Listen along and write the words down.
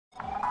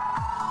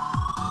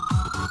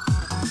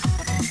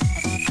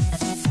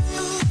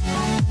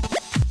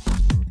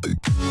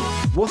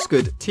What's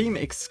good, team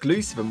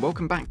exclusive, and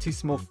welcome back to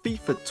some more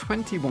FIFA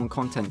 21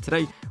 content.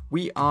 Today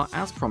we are,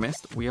 as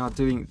promised, we are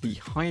doing the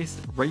highest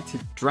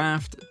rated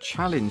draft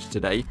challenge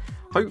today.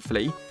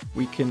 Hopefully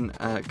we can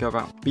go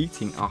about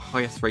beating our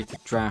highest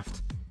rated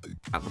draft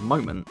at the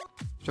moment.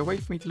 Is there a way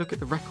for me to look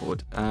at the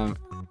record? I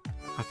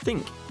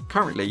think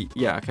currently,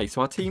 yeah, okay,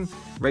 so our team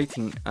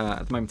rating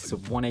at the moment is a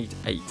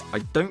 188. I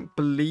don't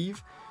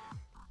believe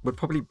we'd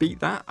probably beat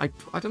that. I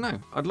don't know.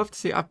 I'd love to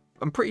see.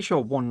 I'm pretty sure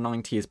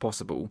 190 is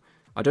possible.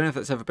 I don't know if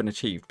that's ever been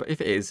achieved, but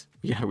if it is,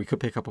 yeah, we could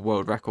pick up a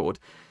world record.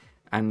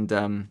 And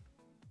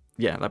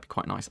yeah, that'd be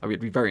quite nice. I mean,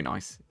 it'd be very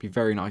nice. It'd be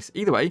very nice.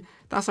 Either way,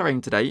 that's our aim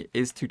today,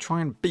 is to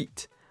try and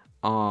beat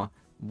our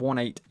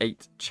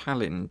 188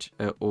 challenge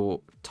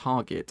or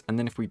target. And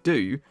then if we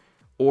do,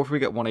 or if we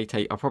get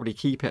 188, I'll probably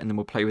keep it and then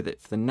we'll play with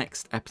it for the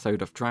next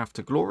episode of Draft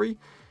to Glory.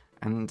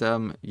 And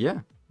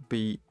yeah,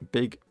 be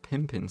big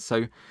pimping.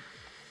 So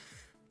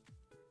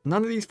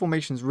none of these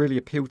formations really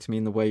appeal to me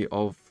in the way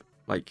of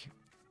like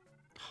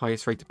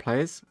highest rated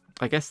players.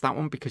 I guess that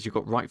one because you've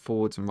got right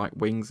forwards and right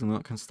wings and all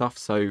that kind of stuff.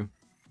 So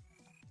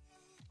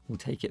we'll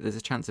take it. There's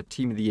a chance of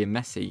Team of the Year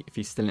Messi if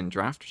he's still in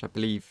draft, which I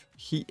believe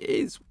he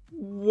is.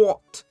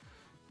 What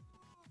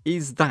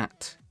is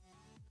that?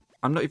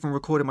 I'm not even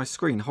recording my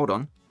screen. Hold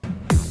on.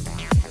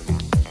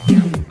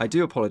 I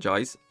do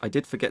apologise. I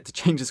did forget to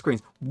change the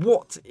screens.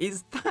 What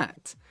is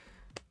that?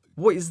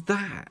 What is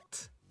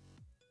that?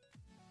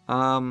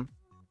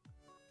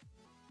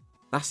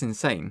 That's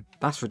insane.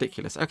 That's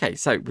ridiculous. Okay,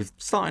 so we're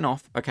starting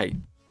off. Okay,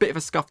 bit of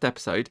a scuffed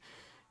episode.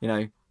 You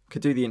know,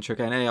 could do the intro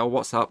again. Hey,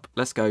 what's up?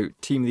 Let's go.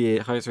 Team of the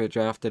Year, highest rated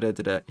draft.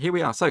 Here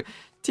we are. So,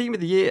 Team of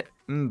the Year,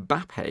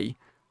 Mbappe.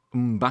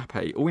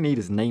 Mbappe. All we need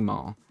is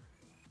Neymar.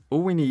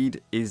 All we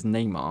need is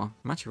Neymar.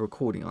 I'm actually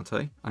recording, aren't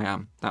I? I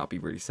am. That would be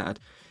really sad.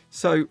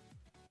 So,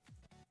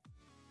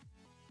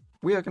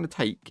 we are going to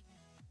take...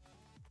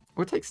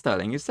 we'll take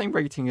Sterling. It's the same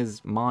rating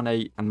as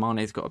Mane, and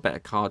Mane's got a better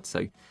card,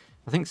 so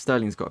I think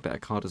Sterling's got a better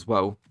card as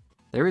well.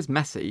 There is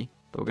Messi,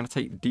 but we're going to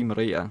take Di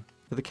Maria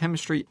for the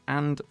chemistry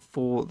and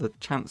for the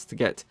chance to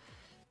get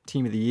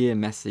Team of the Year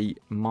Messi.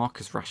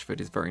 Marcus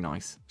Rashford is very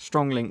nice.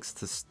 Strong links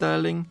to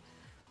Sterling.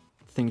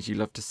 Things you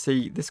love to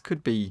see. This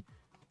could be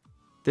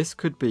a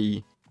good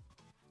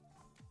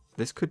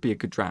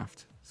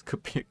draft. This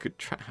could be a good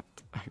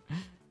draft.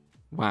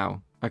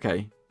 Wow.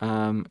 Okay.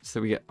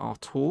 So we get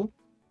Artur.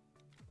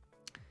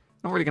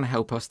 Not really going to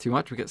help us too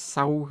much. We get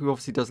Saul, who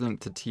obviously does link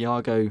to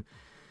Thiago.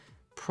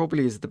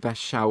 Probably is the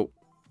best shout.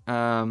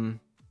 There's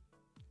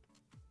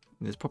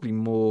probably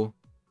more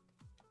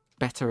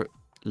better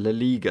La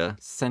Liga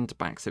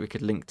centre-backs that we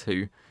could link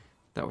to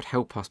that would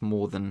help us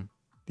more than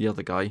the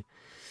other guy.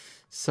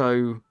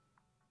 So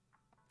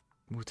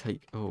we'll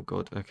take... oh,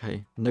 God.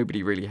 Okay.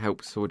 Nobody really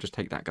helps, so we'll just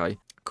take that guy.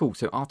 Cool.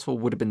 So Artur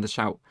would have been the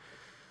shout.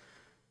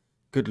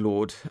 Good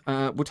Lord.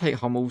 We'll take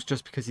Hummels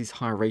just because he's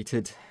higher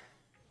rated.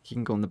 He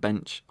can go on the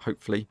bench,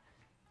 hopefully.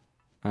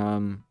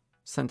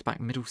 Centre-back,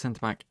 middle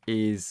centre-back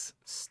is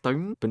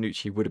Stone.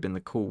 Bonucci would have been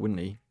the call, wouldn't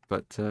he?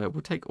 But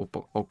we'll take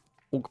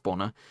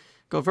Ogbonna.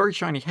 Got a very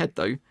shiny head,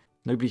 though.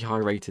 Nobody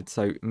high-rated,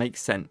 so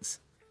makes sense.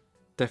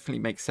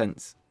 Definitely makes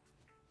sense.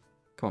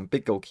 Come on,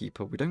 big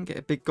goalkeeper. We don't get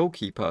a big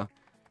goalkeeper.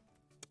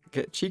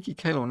 Get cheeky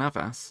Keylor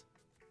Navas.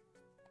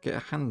 Get a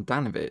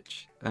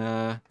Handanovic.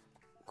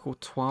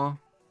 Courtois.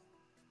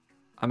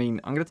 I mean,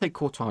 I'm going to take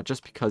Courtois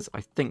just because I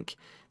think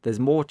there's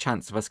more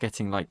chance of us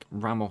getting, like,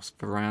 Ramos,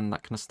 Varane,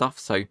 that kind of stuff.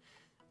 So,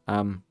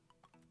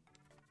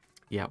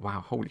 yeah, wow,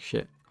 holy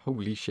shit.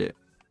 Holy shit.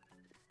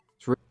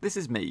 This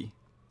is me.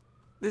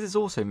 This is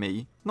also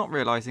me not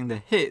realising the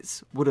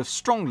hits would have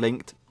strong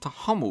linked to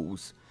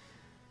Hummels.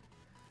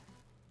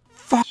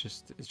 Fuck!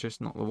 It's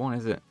just not the one,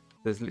 is it?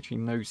 There's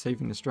literally no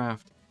saving this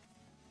draft.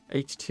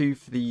 82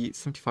 for the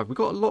 75. We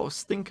got a lot of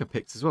stinker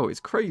picks as well. It's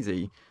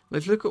crazy.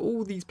 Let's look at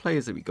all these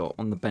players that we got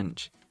on the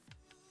bench.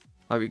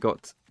 Like we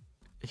got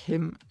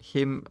him,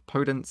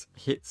 Podence,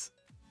 Hits,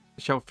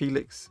 Shell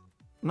Felix.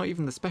 Not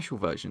even the special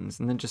versions.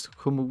 And then just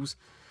Hummels,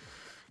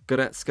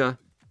 Goretzka,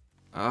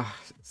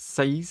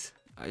 Says.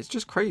 It's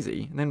just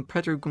crazy. And then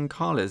Pedro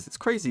Gonzalez. It's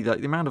crazy, like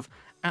the amount of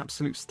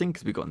absolute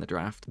stinkers we got in the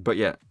draft. But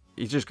yeah,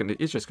 it's just gonna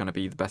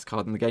be the best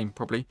card in the game,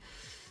 probably.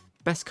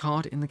 Best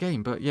card in the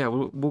game. But yeah,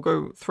 we'll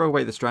go throw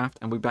away this draft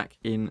and we'll be back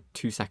in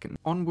 2 seconds.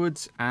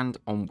 Onwards and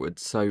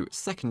onwards. So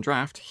second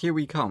draft, here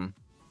we come.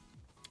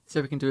 See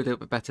if we can do a little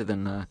bit better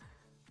than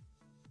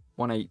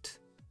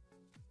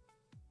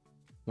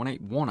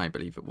 181, I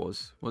believe it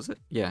was. Was it?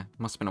 Yeah,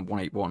 must have been a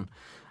 181.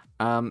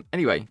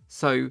 Anyway,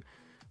 so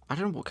I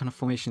don't know what kind of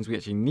formations we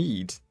actually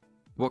need.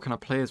 What kind of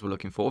players we're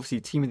looking for.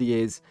 Obviously, Team of the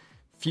Year's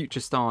future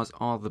stars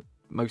are the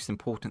most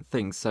important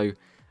things. So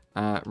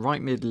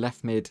right mid,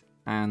 left mid,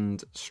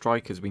 and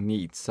strikers we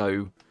need.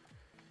 So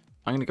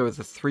I'm going to go with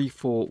the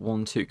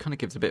 3-4-1-2. Kind of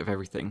gives a bit of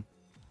everything.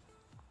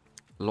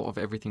 A lot of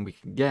everything we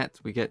can get.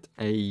 We get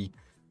a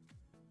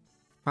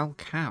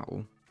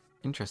Falcao.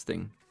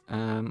 Interesting.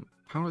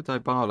 Paulo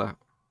Dybala.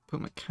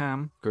 Put my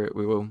cam. Great,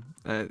 we will.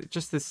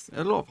 Just this,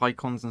 a lot of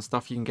icons and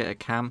stuff you can get at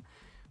cam.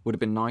 would have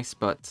been nice,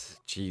 but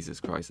Jesus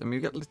Christ. I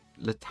mean, we've got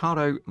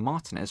Lautaro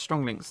Martinez,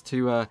 strong links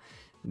to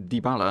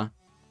Dybala.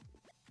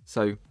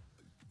 So,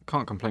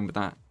 can't complain with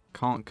that.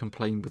 Can't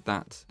complain with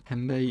that.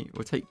 Pembe,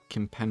 we'll take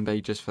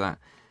Kimpembe just for that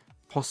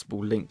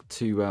possible link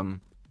to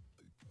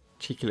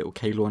cheeky little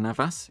Keylor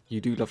Navas.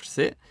 You do love to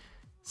see it.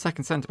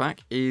 Second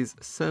centre-back is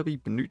Serbi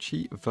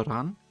Bonucci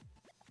Varane.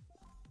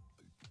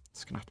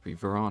 It's going to have to be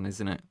Varane,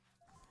 isn't it?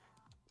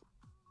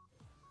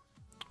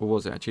 Or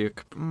was it actually?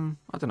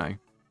 I don't know.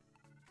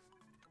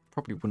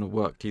 Probably wouldn't have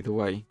worked either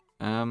way.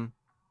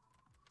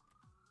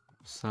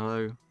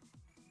 So...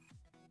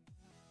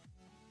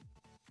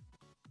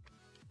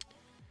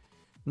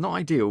 not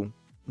ideal.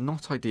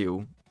 Not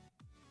ideal.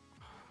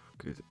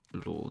 Good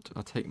lord.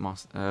 I'll take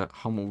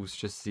Hummels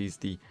just as he's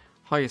the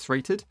highest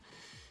rated.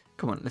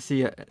 Come on, let's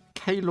see.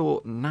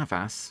 Keylor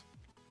Navas.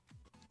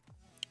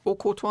 Or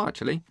Courtois,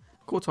 actually.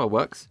 Courtois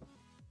works.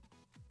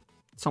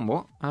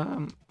 Somewhat.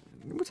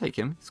 We'll take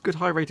him. It's a good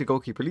high rated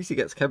goalkeeper. At least he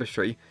gets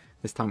chemistry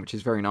this time, which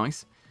is very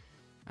nice.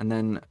 And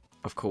then,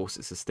 of course,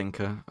 it's a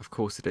stinker. Of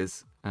course it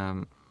is.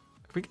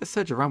 If we get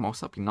Sergio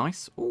Ramos, that'd be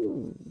nice.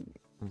 Oh,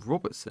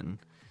 Robertson.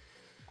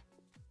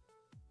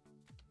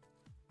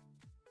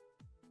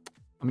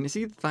 I mean, it's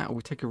either that or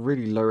we take a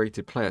really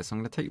low-rated player. So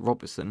I'm going to take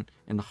Robertson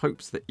in the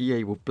hopes that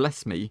EA will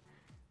bless me.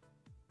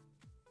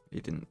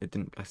 It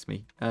didn't bless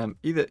me.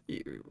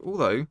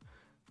 Although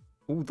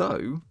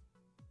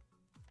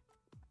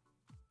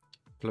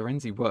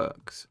Florenzi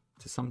works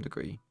to some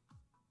degree.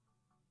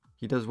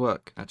 He does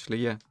work, actually.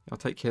 Yeah, I'll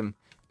take him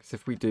because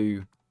if we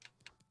do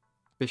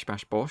Bish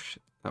Bash Bosh,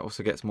 that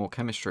also gets more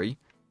chemistry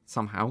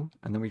somehow.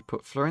 And then we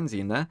put Florenzi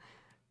in there,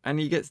 and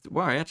he gets.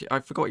 Wow, I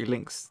forgot he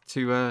links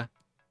to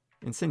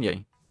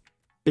Insigne.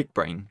 Big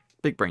brain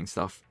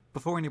stuff.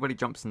 Before anybody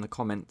jumps in the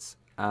comments,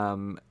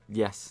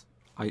 yes,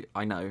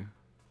 I know,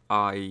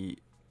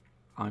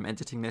 I'm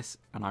editing this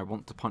and I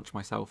want to punch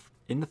myself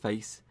in the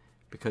face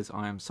because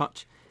I am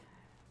such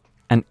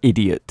an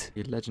idiot.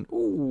 Legend.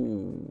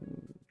 Ooh,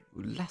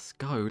 let's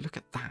go. Look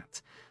at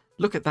that.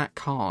 Look at that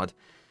card.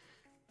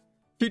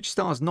 Future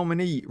Stars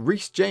nominee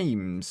Reece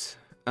James.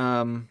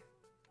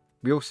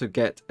 We also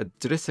get a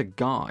Idrissa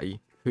Guy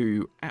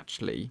who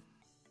actually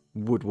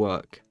would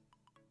work,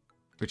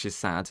 which is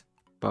sad,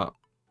 but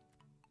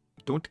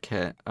don't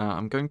care.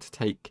 I'm going to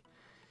take...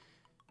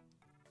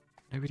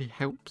 Nobody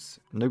helps.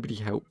 Nobody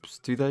helps.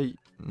 Do they?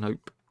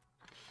 Nope.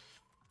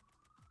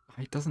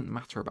 It doesn't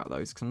matter about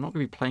those because I'm not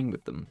going to be playing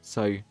with them.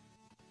 So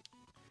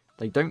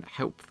they don't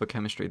help for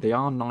chemistry. They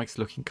are nice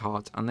looking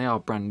cards and they are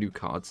brand new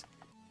cards.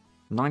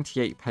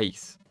 98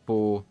 pace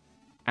for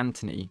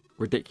Anthony.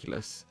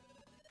 Ridiculous.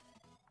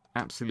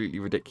 Absolutely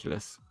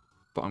ridiculous.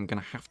 But I'm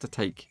going to have to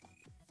take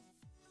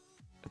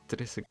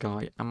Idrissa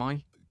Guy. Am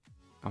I?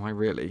 Am I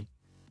really?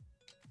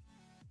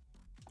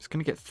 Just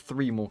going to get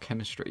 3 more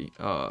chemistry.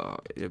 I'm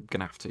going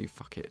to have to.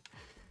 Fuck it.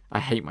 I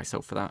hate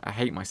myself for that. I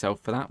hate myself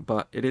for that,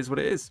 but it is what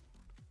it is.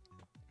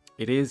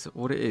 It is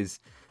what it is.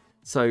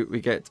 So we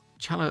get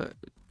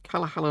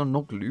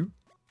Calhanoglu.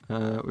 We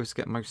also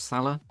get Mo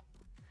Salah.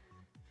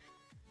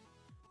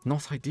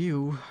 Not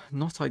ideal.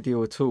 Not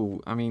ideal at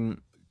all. I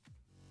mean,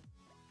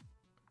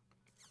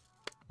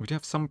 we do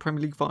have some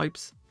Premier League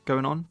vibes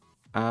going on.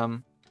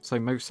 So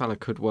Mo Salah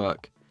could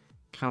work.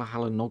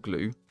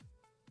 Calhanoglu.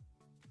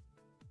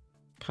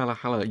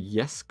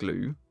 Yes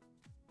glue.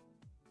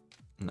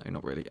 No,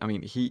 not really. I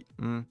mean,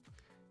 I'm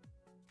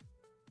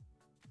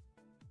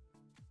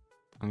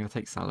going to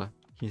take Salah.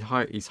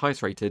 He's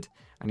highest rated,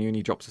 and he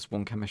only drops us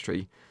 1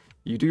 chemistry.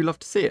 You do love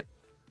to see it.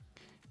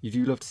 You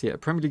do love to see it. A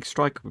Premier League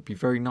striker would be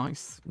very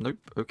nice. Nope,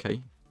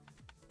 okay.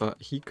 But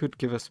he could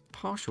give us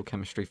partial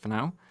chemistry for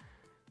now.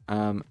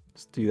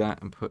 Let's do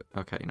that and put...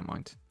 Okay, never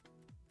mind.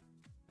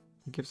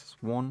 He gives us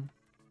 1.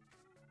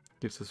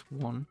 Gives us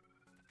 1.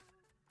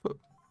 Put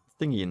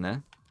thingy in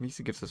there. At least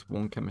it gives us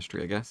 1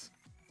 chemistry, I guess.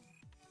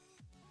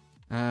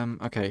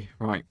 Okay,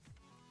 right.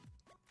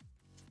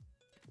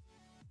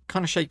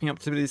 Kind of shaping up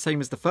to be the same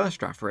as the first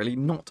draft, really.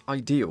 Not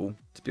ideal,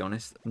 to be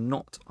honest.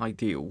 Not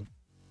ideal.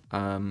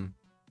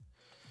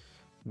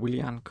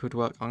 Willian could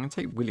work. I'm going to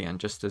take Willian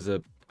just as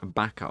a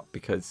backup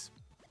because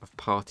of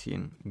Partey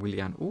and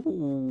Willian.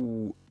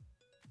 Ooh.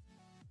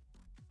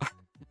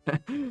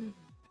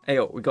 Hey,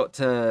 we got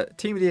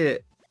Team of the Year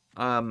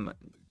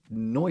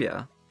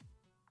Neuer,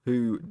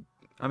 who,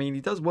 I mean,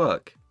 he does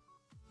work.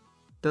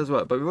 Does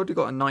work, but we've already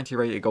got a 90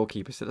 rated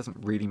goalkeeper, so it doesn't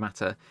really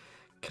matter.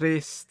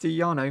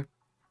 Cristiano.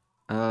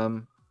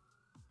 Artur.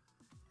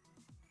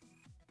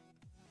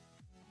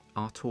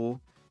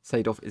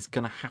 Seedorf is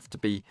going to have to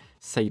be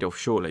Seedorf,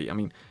 surely. I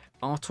mean,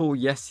 Artur,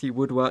 yes, he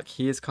would work.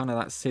 He is kind of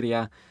that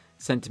Syria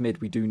centre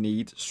mid we do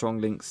need. Strong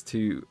links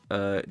to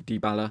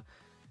Dybala.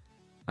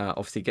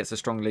 Obviously, gets a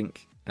strong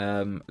link.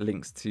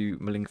 Links to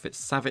Milinkovic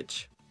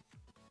Savic.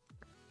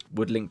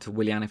 Would link to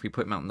Willian if we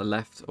put him out on the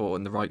left, or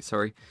on the right,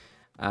 sorry.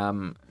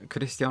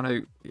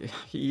 Cristiano,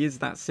 he is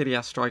that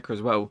Syria striker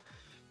as well.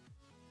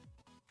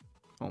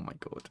 Oh my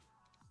god.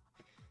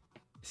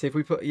 See, if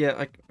we put...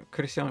 Yeah,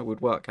 Cristiano would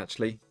work,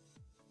 actually.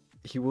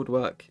 He would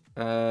work.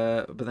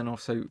 But then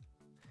also...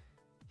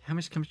 How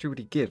much chemistry would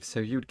he give?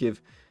 So he would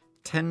give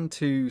 10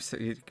 to... So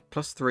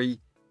plus 3.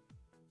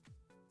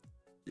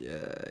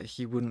 Yeah,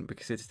 he wouldn't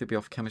because it'd still be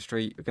off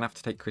chemistry. We're going to have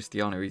to take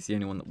Cristiano. He's the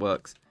only one that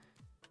works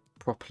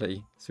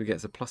properly. So he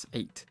gets a plus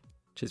 8,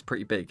 which is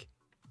pretty big.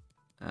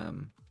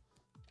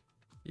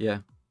 Yeah.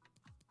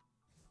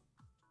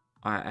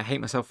 I hate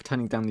myself for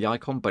turning down the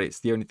icon, but it's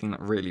the only thing that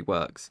really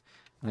works.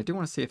 And I do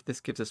want to see if this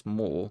gives us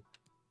more.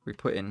 We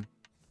put in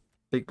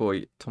big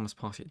boy Thomas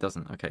Partey. It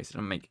doesn't. Okay, so it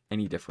doesn't make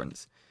any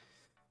difference.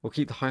 We'll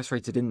keep the highest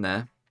rated in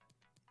there.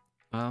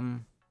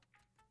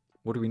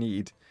 What do we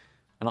need?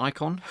 An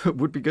icon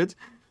would be good.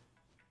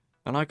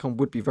 An icon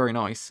would be very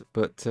nice,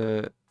 but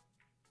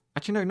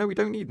actually no, we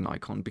don't need an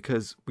icon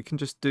because we can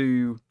just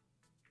do.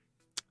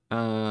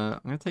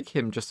 I'm going to take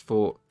him just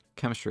for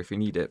chemistry if we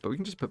need it, but we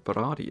can just put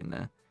Berardi in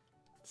there.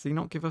 Does he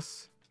not give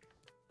us?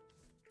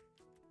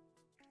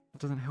 That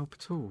doesn't help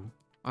at all.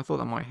 I thought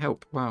that might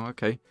help. Wow.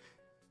 Okay.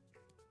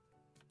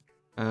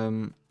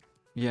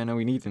 Yeah, no,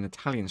 we need an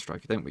Italian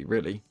striker, don't we?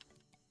 Really?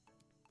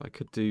 I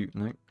could do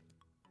no.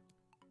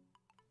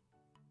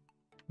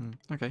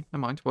 Okay,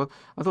 never mind. Well,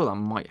 I thought that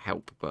might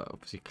help, but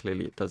obviously,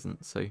 clearly it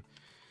doesn't. So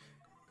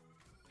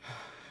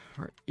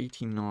we're at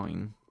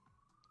 89.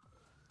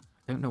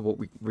 I don't know what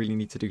we really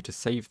need to do to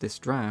save this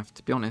draft,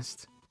 to be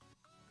honest.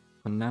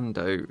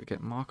 Fernando,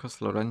 get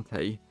Marcos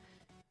Llorente,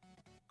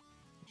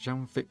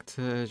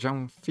 Jean-Victor,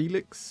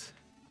 Jean-Felix,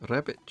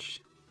 Rebic.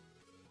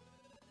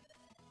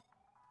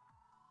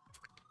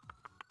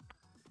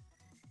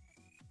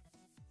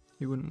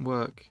 He wouldn't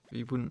work.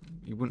 He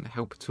wouldn't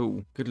help at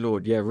all. Good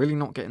lord, yeah, really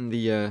not getting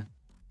the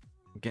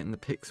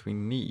picks we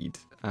need.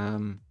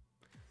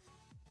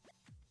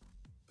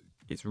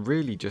 It's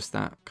really just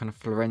that kind of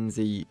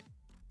Florenzi,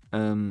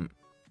 Pogba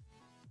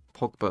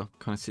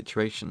kind of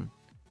situation.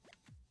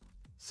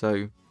 So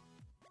I'm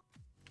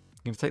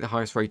going to take the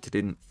highest rated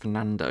in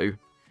Fernando.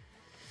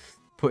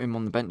 Put him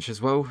on the bench as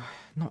well.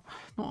 Not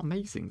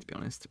amazing, to be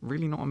honest.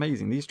 Really not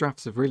amazing. These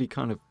drafts have really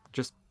kind of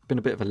just been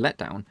a bit of a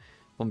letdown,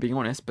 if I'm being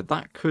honest. But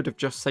that could have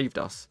just saved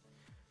us.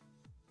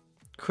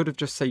 Could have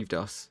just saved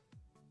us.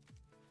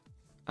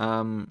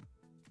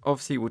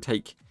 Obviously, we'll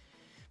take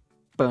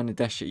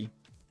Bernardeschi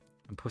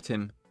and put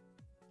him.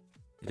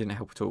 It didn't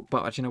help at all.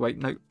 But actually, no, wait.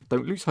 No,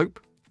 don't lose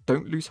hope.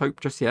 Don't lose hope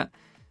just yet.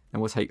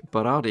 And we'll take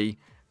Berardi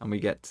and we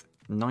get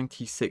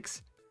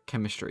 96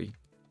 chemistry.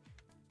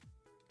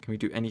 Can we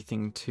do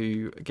anything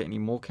to get any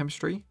more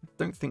chemistry?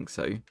 Don't think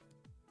so. There's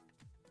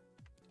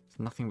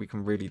nothing we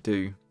can really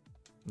do.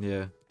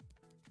 Yeah.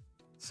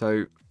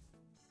 So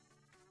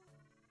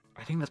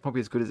I think that's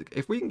probably as good as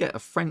if we can get a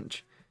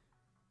French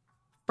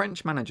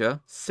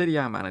manager, Serie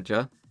A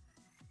manager,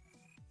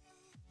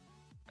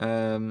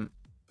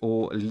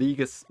 or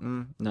Liga.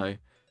 No,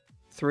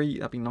 3.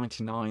 That'd be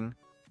 99.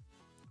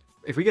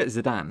 If we get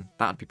Zidane,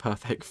 that'd be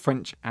perfect.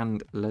 French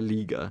and La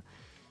Liga.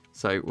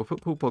 So we'll put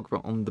Paul Pogba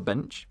on the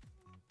bench.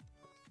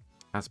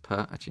 As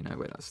per, actually no,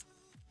 wait, let's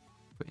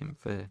put him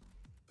for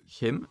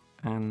him.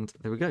 And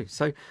there we go.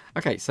 So,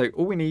 okay, so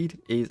all we need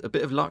is a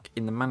bit of luck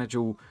in the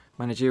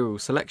managerial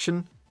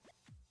selection.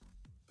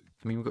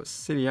 I mean, we've got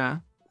Serie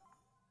A.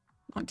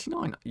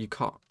 99. You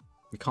can't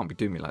be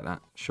doing me like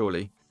that,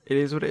 surely. It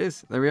is what it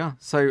is. There we are.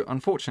 So,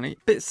 unfortunately,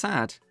 bit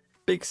sad.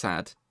 Big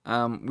sad.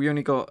 We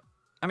only got...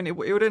 I mean, it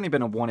would only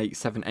been a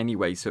 187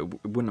 anyway, so it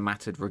wouldn't have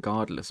mattered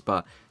regardless.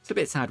 But it's a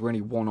bit sad we're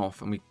only one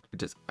off, and we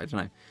just... I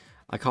don't know.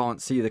 I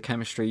can't see the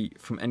chemistry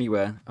from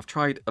anywhere. I've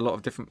tried a lot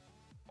of different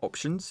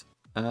options.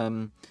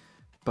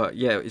 But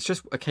yeah, it's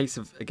just a case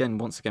of, again,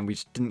 once again, we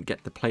just didn't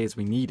get the players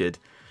we needed.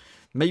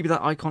 Maybe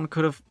that icon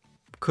could have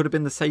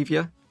been the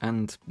saviour,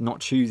 and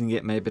not choosing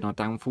it may have been our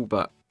downfall,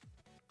 but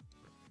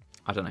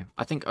I don't know.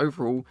 I think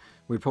overall,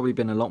 we've probably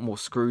been a lot more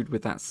screwed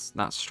with that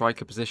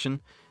striker position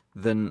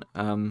than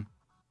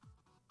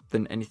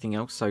anything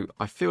else. So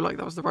I feel like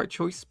that was the right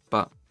choice,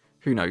 but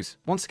who knows?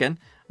 Once again,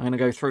 I'm going to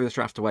go throw this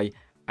draft away,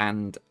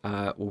 and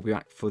we'll be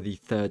back for the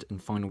third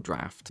and final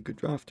draft. Good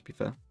draft, to be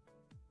fair.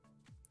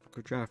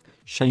 Good draft.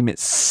 Shame it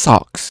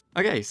sucks.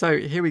 Okay, so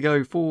here we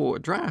go for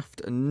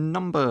draft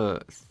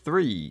number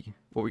 3.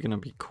 What we're going to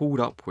be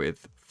called up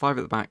with. 5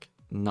 at the back,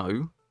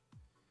 no.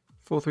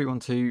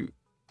 4-3-1-2,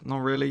 not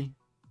really.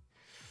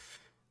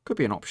 Could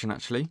be an option,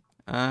 actually.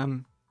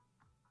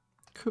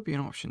 Could be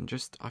an option.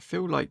 Just, I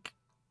feel like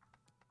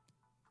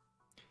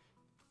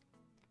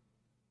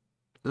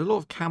there's a lot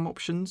of cam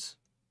options.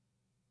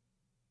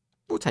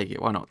 We'll take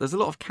it, why not? There's a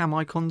lot of cam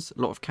icons,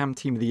 a lot of cam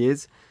team of the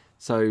years.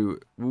 So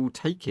we'll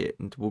take it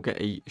and we'll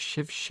get a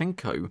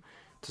Shevchenko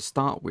to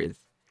start with.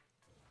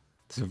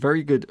 It's a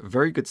very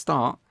good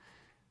start.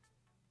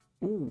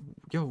 Ooh,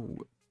 yo.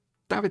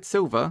 David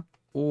Silva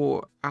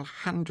or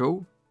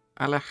Alejandro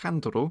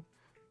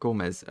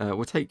Gomez.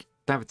 We'll take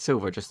David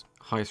Silva, just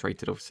highest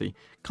rated, obviously.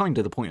 Kind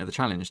of the point of the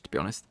challenge, to be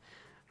honest.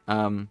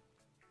 We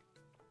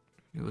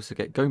also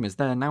get Gomez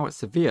there. Now at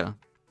Sevilla.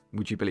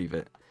 Would you believe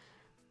it?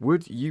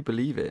 Would you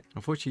believe it?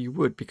 Unfortunately, you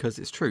would, because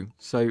it's true.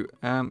 So,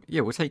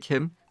 yeah, we'll take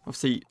him.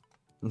 Obviously,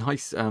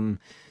 nice Liga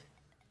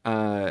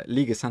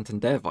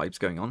Santander vibes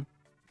going on.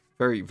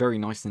 Very, very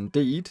nice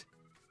indeed.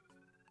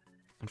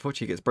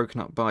 Unfortunately, it gets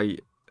broken up by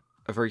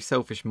a very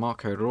selfish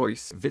Marco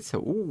Reus.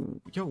 Witzel,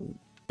 ooh, yo,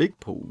 big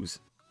pools.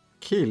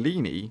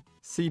 Chiellini,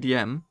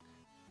 CDM,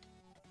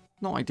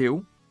 not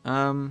ideal.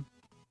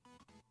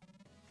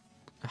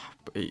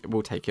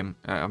 We'll take him.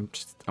 I'm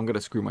going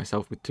to screw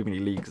myself with too many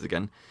leagues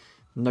again.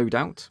 No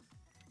doubt.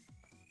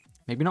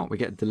 Maybe not. We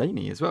get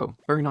Delaney as well.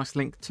 Very nice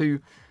link to,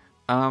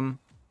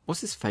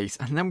 what's his face?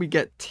 And then we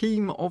get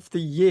Team of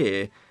the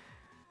Year,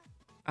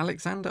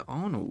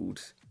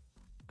 Alexander-Arnold.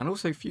 And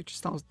also Future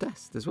Stars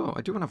Dest as well.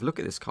 I do want to have a look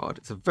at this card.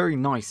 It's a very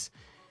nice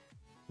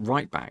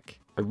right back.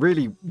 I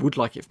really would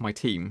like it for my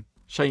team.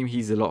 Shame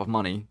he's a lot of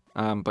money.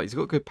 But he's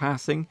got good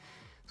passing.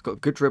 He's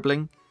got good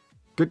dribbling,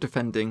 good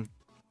defending,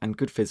 and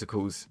good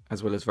physicals,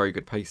 as well as very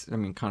good pace. I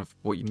mean, kind of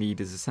what you need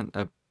is a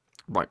centre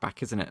right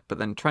back, isn't it? But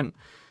then Trent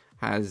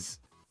has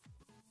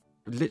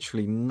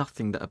literally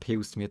nothing that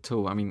appeals to me at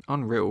all. I mean,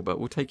 unreal, but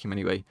we'll take him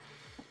anyway.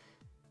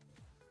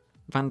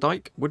 Van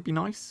Dijk would be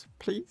nice,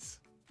 please.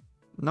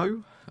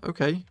 No?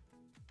 Okay.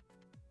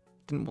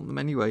 Didn't want them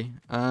anyway.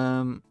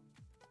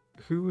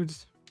 Who would...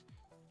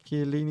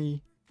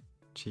 Chiellini?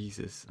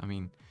 Jesus. I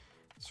mean,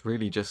 it's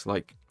really just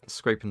like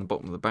scraping the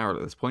bottom of the barrel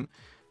at this point.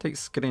 Take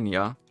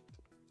Skriniar.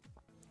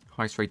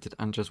 Highest rated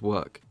and just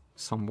work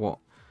somewhat.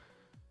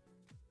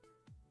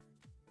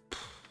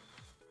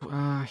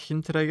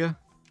 Hinteregger.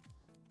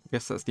 I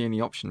guess that's the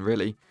only option,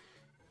 really.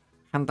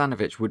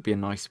 Handanovic would be a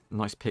nice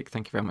pick.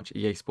 Thank you very much,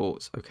 EA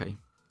Sports. Okay.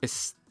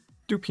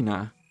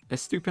 Estupinan.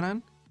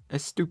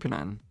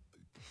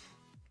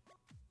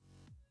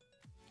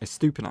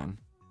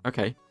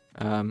 Okay.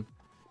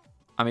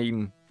 I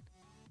mean,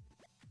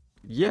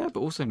 yeah, but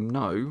also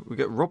no. We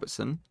get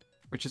Robertson,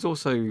 which is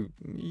also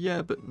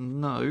yeah, but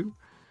no.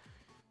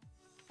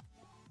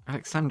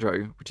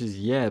 Alexandro, which is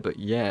yeah, but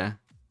yeah.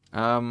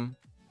 I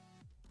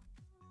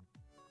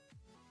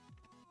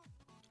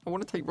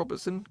want to take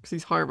Robertson because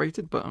he's higher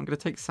rated, but I'm going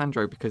to take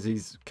Sandro because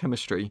he's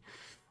chemistry.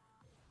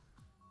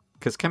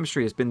 Because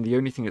chemistry has been the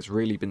only thing that's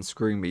really been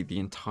screwing me the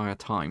entire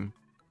time.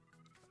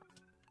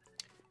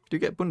 Do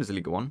get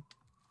Bundesliga one.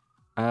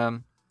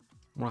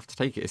 We'll have to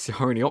take it. It's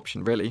our only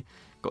option, really.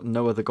 Got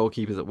no other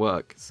goalkeepers at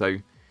work, so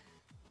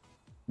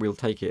we'll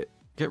take it.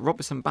 Get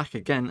Robertson back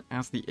again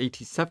as the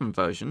 87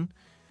 version.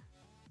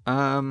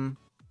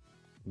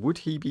 Would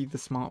he be the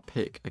smart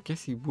pick? I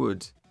guess he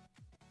would.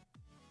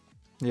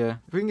 Yeah,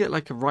 if we can get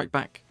like a right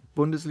back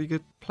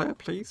Bundesliga player,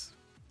 please,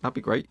 that'd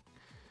be great.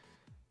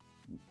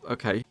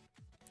 Okay.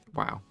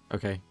 Wow.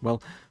 Okay.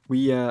 Well,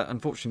 we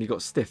unfortunately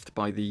got stiffed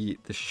by the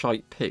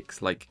shite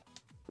picks. Like,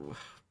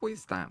 what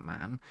is that,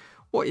 man?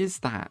 What is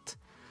that?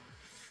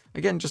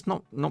 Again, just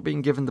not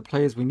being given the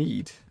players we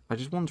need. I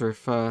just wonder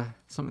if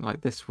something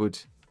like this would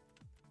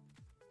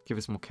give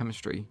us more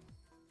chemistry.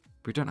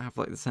 We don't have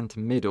like the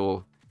centre mid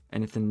or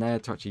anything there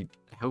to actually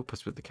help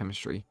us with the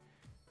chemistry.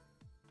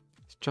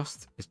 It's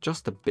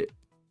just a bit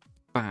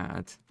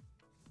bad.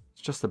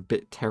 It's just a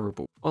bit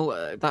terrible.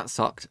 Well, that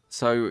sucked.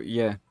 So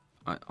yeah,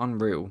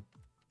 unreal.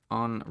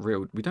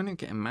 We don't even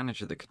get a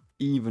manager that could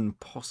even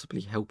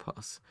possibly help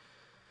us.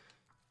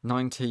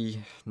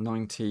 90,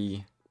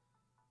 90,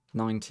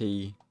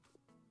 90,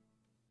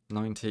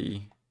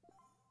 90,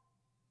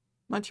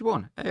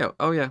 91. Hey,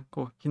 oh yeah,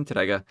 cool.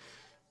 Hinteregger.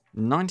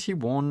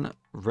 91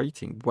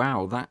 rating.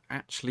 Wow, that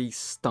actually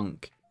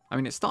stunk. I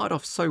mean, it started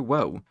off so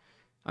well.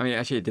 I mean,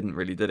 actually, it didn't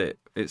really, did it?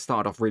 It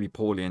started off really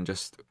poorly and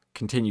just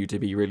continued to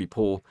be really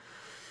poor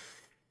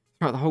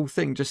throughout the whole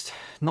thing. Just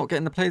not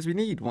getting the players we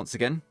need once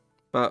again.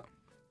 But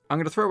I'm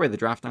going to throw away the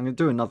draft. I'm going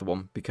to do another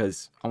one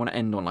because I want to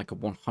end on like a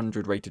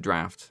 100 rated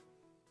draft.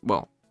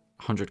 Well,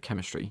 100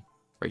 chemistry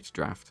rated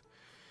draft.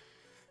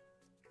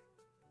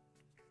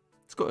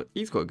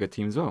 He's got a good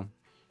team as well.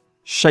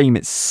 Shame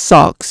it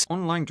sucks.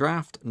 Online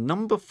draft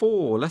number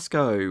 4. Let's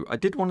go. I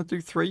did want to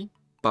do 3,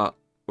 but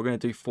we're going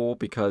to do 4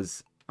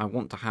 because I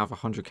want to have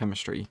 100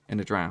 chemistry in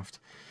a draft.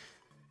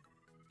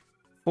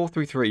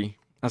 4-3-3.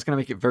 That's going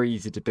to make it very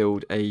easy to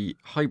build a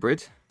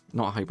hybrid.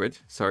 Not a hybrid,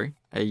 sorry.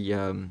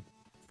 A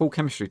full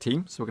chemistry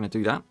team. So we're going to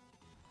do that.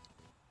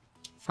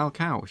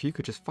 Falcao, if you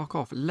could just fuck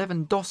off.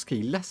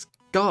 Lewandowski, let's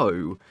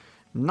go.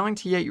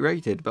 98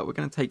 rated, but we're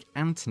going to take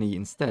Anthony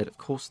instead. Of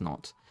course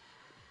not.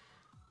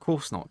 Of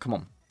course not. Come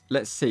on.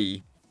 Let's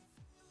see.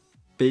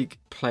 Big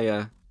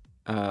player.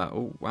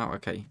 Oh, wow,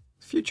 okay.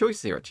 A few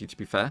choices here, actually, to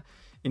be fair.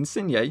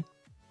 Insigne.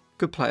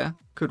 Good player.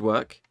 Could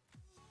work.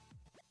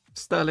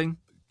 Sterling.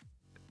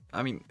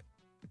 I mean,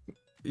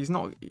 he's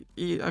not...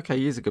 okay,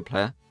 he is a good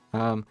player.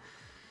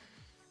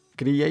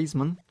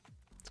 Griezmann.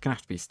 It's going to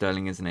have to be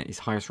Sterling, isn't it? He's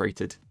highest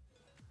rated.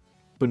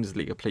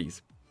 Bundesliga,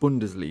 please.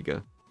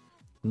 Bundesliga.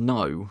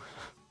 No.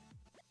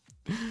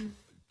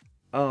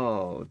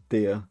 Oh,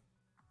 dear.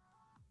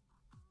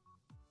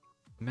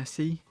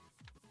 Messi.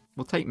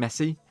 We'll take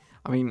Messi.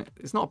 I mean,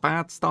 it's not a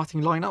bad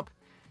starting lineup.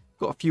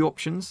 Got a few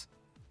options.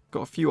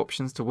 Got a few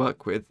options to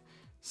work with.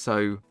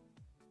 So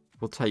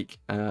we'll take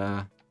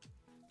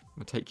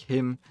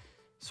him.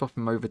 Swap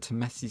him over to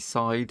Messi's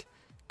side.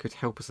 Could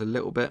help us a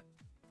little bit.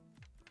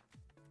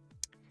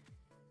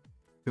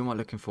 Who am I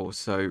looking for?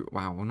 So,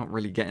 wow, we're not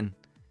really getting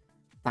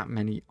that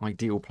many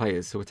ideal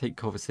players. So we'll take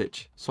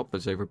Kovacic, swap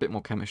those over, a bit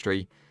more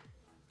chemistry.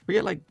 We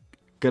get like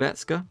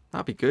Goretzka,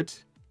 that'd be good.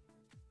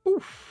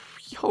 Oof,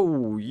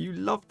 yo, you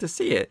love to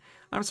see it.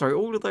 I'm sorry,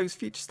 all of those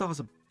future stars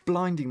are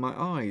blinding my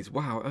eyes.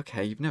 Wow,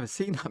 okay, you've never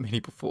seen that many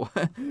before.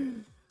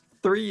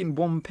 3 in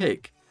 1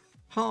 pick.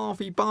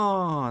 Harvey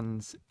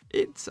Barnes.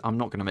 I'm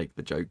not going to make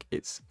the joke.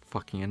 It's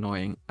fucking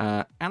annoying.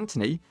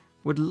 Anthony,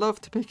 would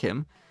love to pick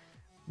him.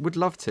 Would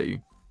love to.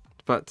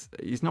 But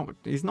he's not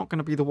going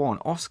to be the one.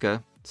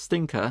 Oscar,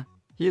 stinker.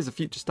 He is a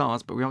future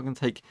stars, but we are going to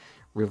take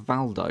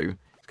Rivaldo.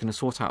 It's going to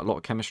sort out a lot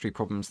of chemistry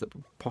problems that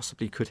we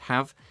possibly could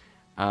have.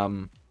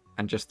 And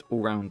just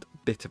all-round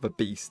bit of a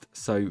beast.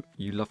 So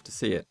you love to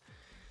see it.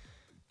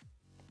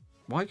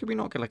 Why could we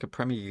not get like a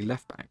Premier League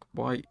left back?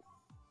 Why?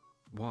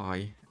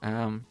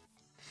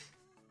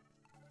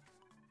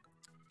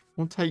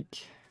 We'll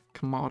take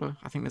Kamada.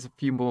 I think there's a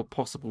few more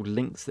possible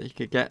links that he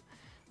could get.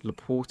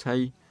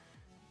 Laporte,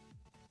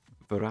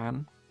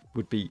 Varane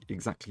would be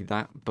exactly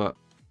that, but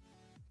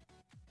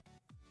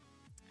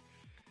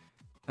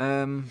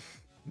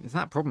is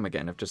that problem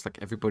again of just like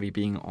everybody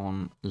being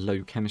on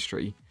low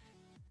chemistry?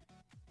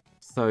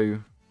 So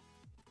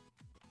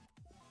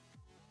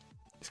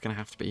it's going to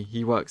have to be.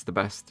 He works the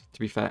best, to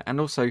be fair. And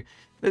also,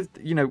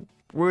 you know,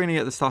 we're only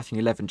at the starting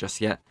 11 just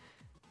yet.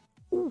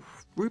 Ooh,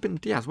 Ruben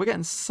Diaz. We're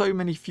getting so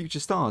many future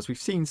stars. We've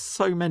seen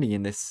so many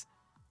in this.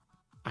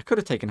 I could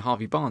have taken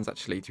Harvey Barnes,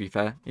 actually, to be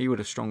fair. He would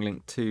have strong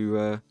linked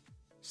to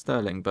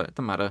Sterling, but it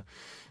doesn't matter.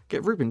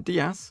 Get Ruben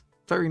Diaz.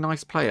 Very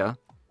nice player.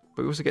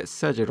 But we also get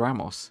Sergio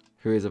Ramos,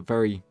 who is a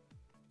very...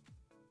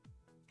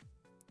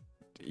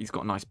 He's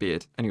got a nice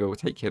beard. Anyway, we'll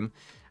take him.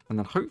 And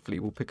then hopefully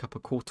we'll pick up a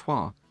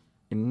Courtois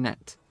in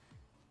net,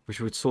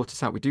 which would sort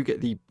us out. We do get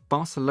the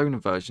Barcelona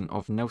version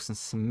of Nelson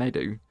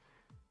Semedo,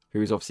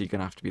 who is obviously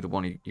going to have to be the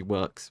one who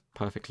works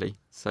perfectly.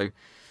 So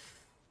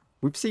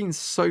we've seen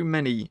so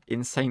many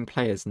insane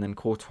players, and then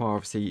Courtois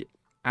obviously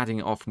adding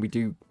it off, and we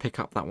do pick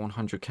up that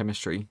 100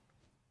 chemistry.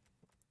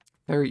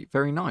 Very,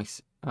 very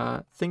nice.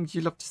 Things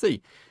you love to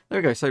see. There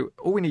we go. So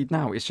all we need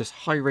now is just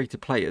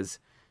high-rated players,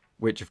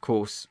 which of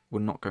course we're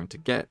not going to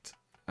get.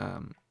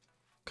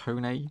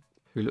 Kone,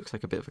 who looks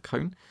like a bit of a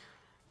cone.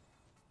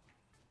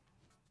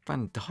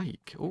 Van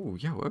Dijk. Oh,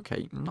 yo,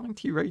 okay.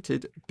 90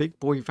 rated big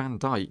boy Van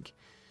Dijk.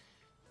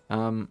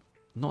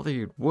 Not that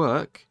he would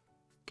work.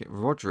 Get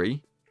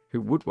Rodri,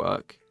 who would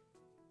work.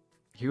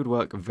 He would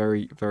work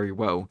very, very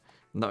well.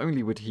 Not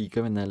only would he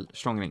go in there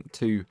strong link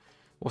to...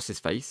 What's his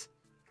face?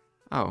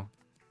 Oh.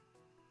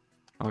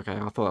 Okay,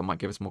 I thought that might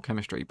give us more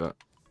chemistry, but...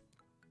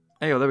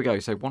 Hey, oh, there we go.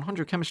 So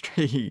 100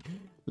 chemistry.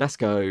 Let's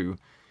go.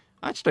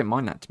 I actually don't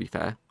mind that, to be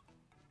fair.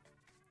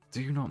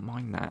 Do not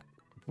mind that.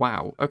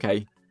 Wow,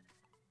 okay.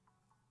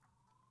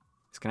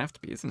 It's going to have to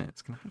be, isn't it?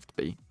 It's going to have to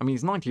be. I mean,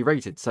 he's 90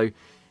 rated, so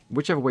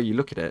whichever way you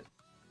look at it,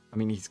 I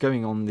mean, he's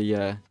going on the...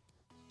 I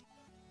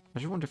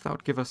just wonder if that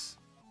would give us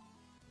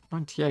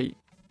 98.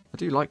 I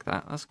do like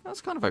that.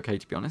 That's kind of okay,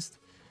 to be honest.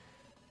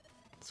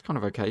 It's kind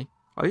of okay.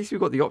 At least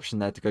we've got the option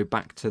there to go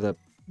back to the,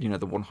 you know,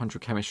 the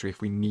 100 chemistry if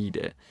we need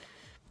it.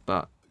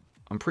 But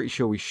I'm pretty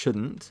sure we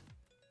shouldn't.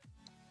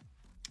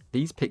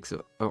 These picks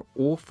are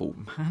awful,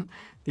 man.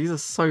 These are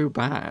so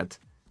bad.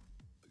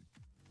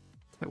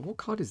 What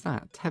card is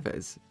that?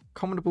 Tevez.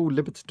 Commandable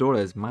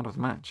Libertadores, man of the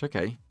match.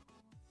 Okay.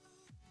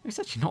 It's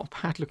actually not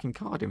a bad looking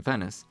card, in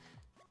fairness.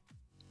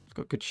 It's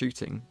got good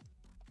shooting.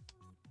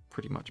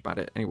 Pretty much about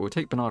it. Anyway, we'll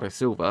take Bernardo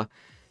Silva.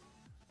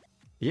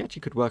 He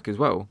actually could work as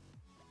well.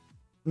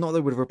 Not that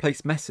it would have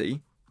replaced Messi.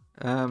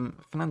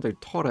 Fernando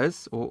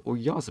Torres or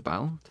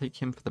Yazabal.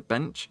 Take him for the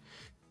bench.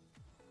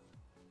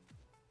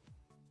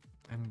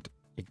 And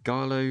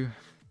Igalo.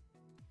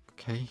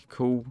 Okay,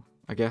 cool.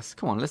 I guess.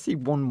 Come on, let's see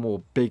one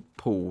more big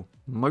pull.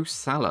 Mo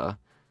Salah.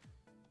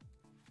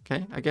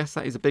 Okay, I guess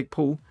that is a big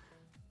pull.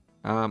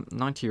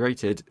 90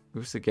 rated.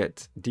 We also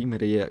get Di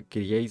Maria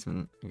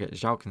Griezmann. We get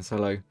João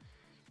Cancelo.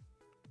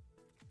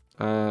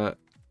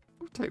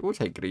 We'll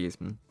take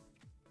Griezmann.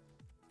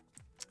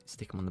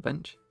 Stick him on the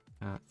bench.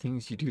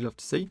 Things you do love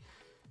to see.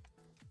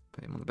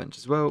 Put him on the bench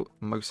as well.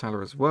 Mo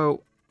Salah as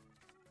well.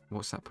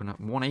 What's that putting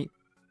up? 1-8.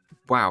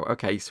 Wow,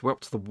 okay, so we're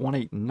up to the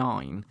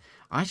 189.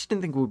 I actually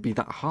didn't think it would be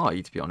that high,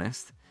 to be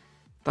honest.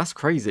 That's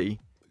crazy.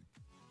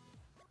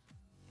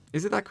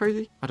 Is it that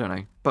crazy? I don't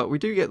know. But we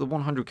do get the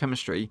 100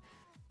 chemistry.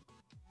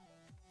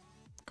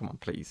 Come on,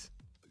 please.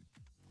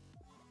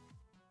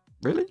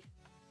 Really?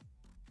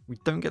 We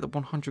don't get the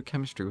 100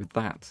 chemistry with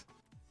that.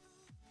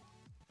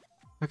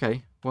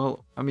 Okay,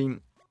 well, I mean...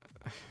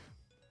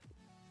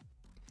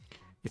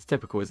 It's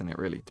typical, isn't it,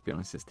 really? To be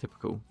honest, it's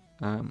typical.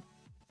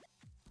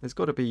 There's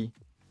got to be...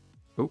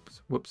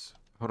 Oops, whoops,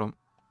 hold on.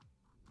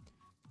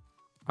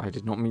 I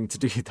did not mean to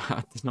do that.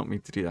 I did not mean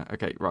to do that.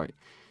 Okay, right.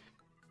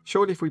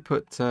 Surely if we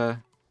put...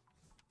 well,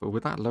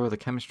 would that lower the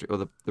chemistry, or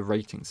the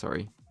rating,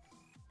 sorry?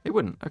 It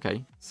wouldn't.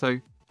 Okay, so...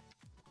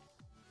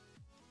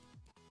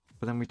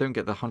 But then we don't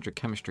get the 100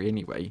 chemistry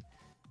anyway.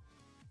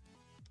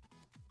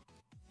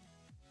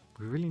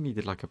 We really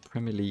needed like a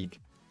Premier League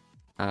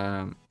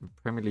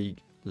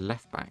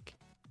left back.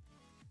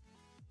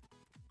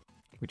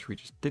 which we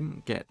just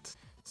didn't get.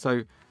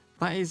 So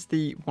that is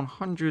the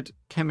 100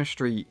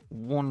 chemistry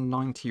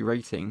 190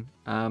 rating.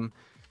 I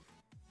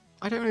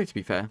don't know, to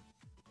be fair.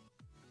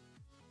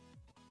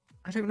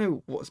 I don't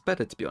know what's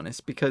better, to be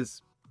honest,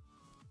 because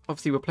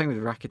obviously we're playing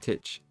with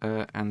Rakitic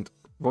and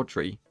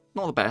Rodri.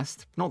 Not the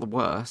best, not the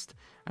worst,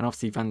 and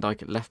obviously Van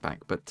Dijk at left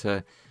back. But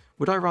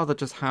would I rather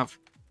just have,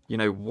 you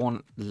know,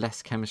 one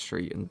less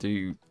chemistry and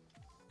do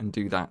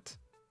that?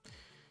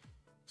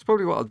 It's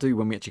probably what I'll do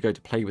when we actually go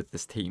to play with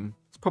this team.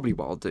 It's probably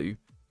what I'll do,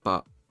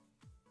 but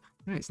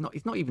you know, it's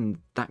not even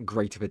that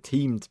great of a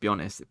team, to be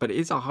honest. But it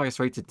is our highest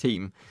rated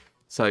team,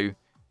 so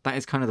that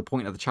is kind of the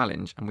point of the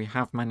challenge, and we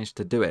have managed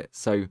to do it.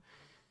 So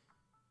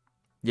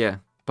yeah,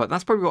 but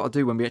that's probably what I'll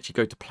do when we actually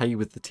go to play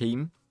with the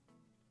team.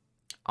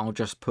 I'll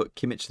just put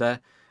Kimmich there,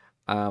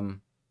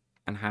 and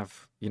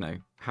have, you know,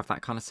 have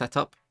that kind of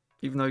setup.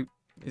 Even though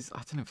I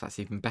don't know if that's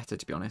even better,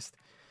 to be honest.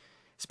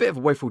 It's a bit of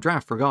a woeful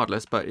draft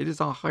regardless, but it is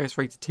our highest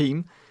rated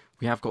team.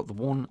 We have got the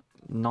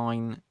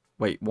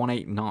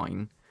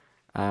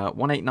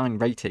 189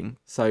 rating.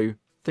 So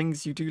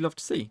things you do love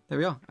to see. There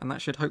we are, and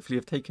that should hopefully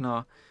have taken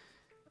our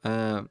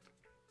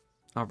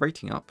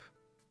rating up.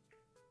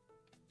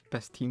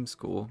 Best team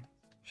score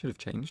should have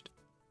changed.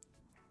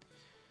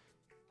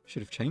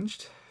 Should have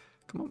changed.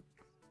 Come on.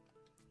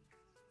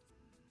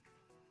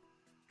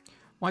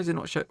 Why is it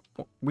not show?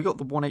 We got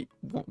the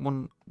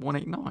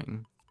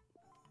 189.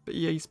 But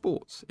EA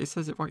Sports, it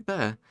says it right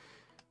there.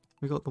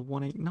 We got the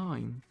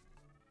 189.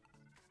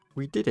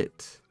 We did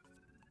it.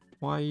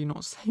 Why are you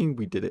not saying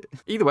we did it?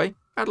 Either way,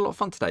 I had a lot of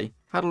fun today.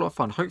 Had a lot of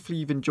fun. Hopefully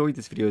you've enjoyed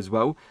this video as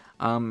well.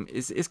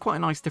 It's quite a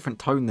nice different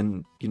tone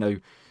than, you know,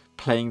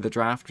 playing the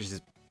draft, which is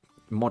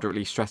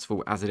moderately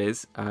stressful as it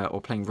is,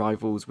 or playing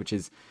Rivals, which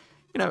is,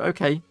 you know,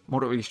 okay,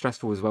 moderately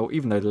stressful as well,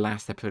 even though the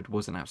last episode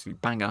was an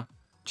absolute banger.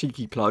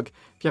 Cheeky plug.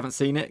 If you haven't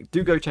seen it,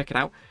 do go check it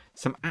out.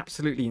 Some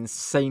absolutely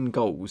insane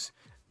goals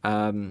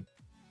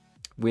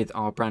with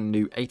our brand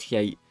new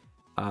 88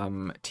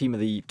 team of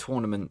the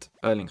tournament,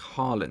 Erling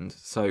Haaland.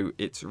 So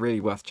it's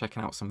really worth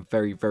checking out. Some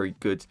very, very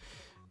good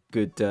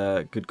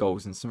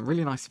goals and some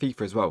really nice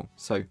FIFA as well.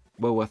 So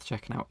well worth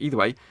checking out. Either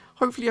way,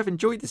 hopefully you've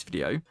enjoyed this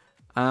video.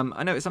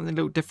 I know it's something a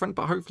little different,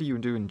 but hopefully you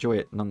do enjoy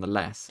it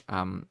nonetheless.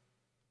 And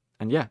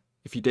yeah,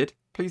 if you did,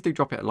 please do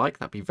drop it a like.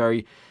 That'd be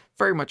very,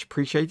 very much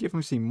appreciated. If you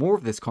want to see more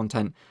of this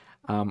content,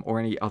 or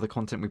any other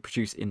content we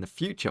produce in the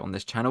future on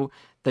this channel,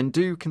 then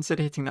do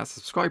consider hitting that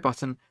subscribe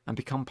button and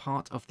become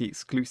part of the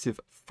exclusive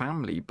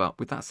family. But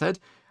with that said,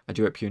 I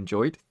do hope you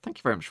enjoyed. Thank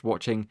you very much for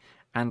watching,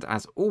 and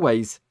as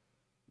always,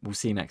 we'll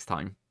see you next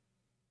time.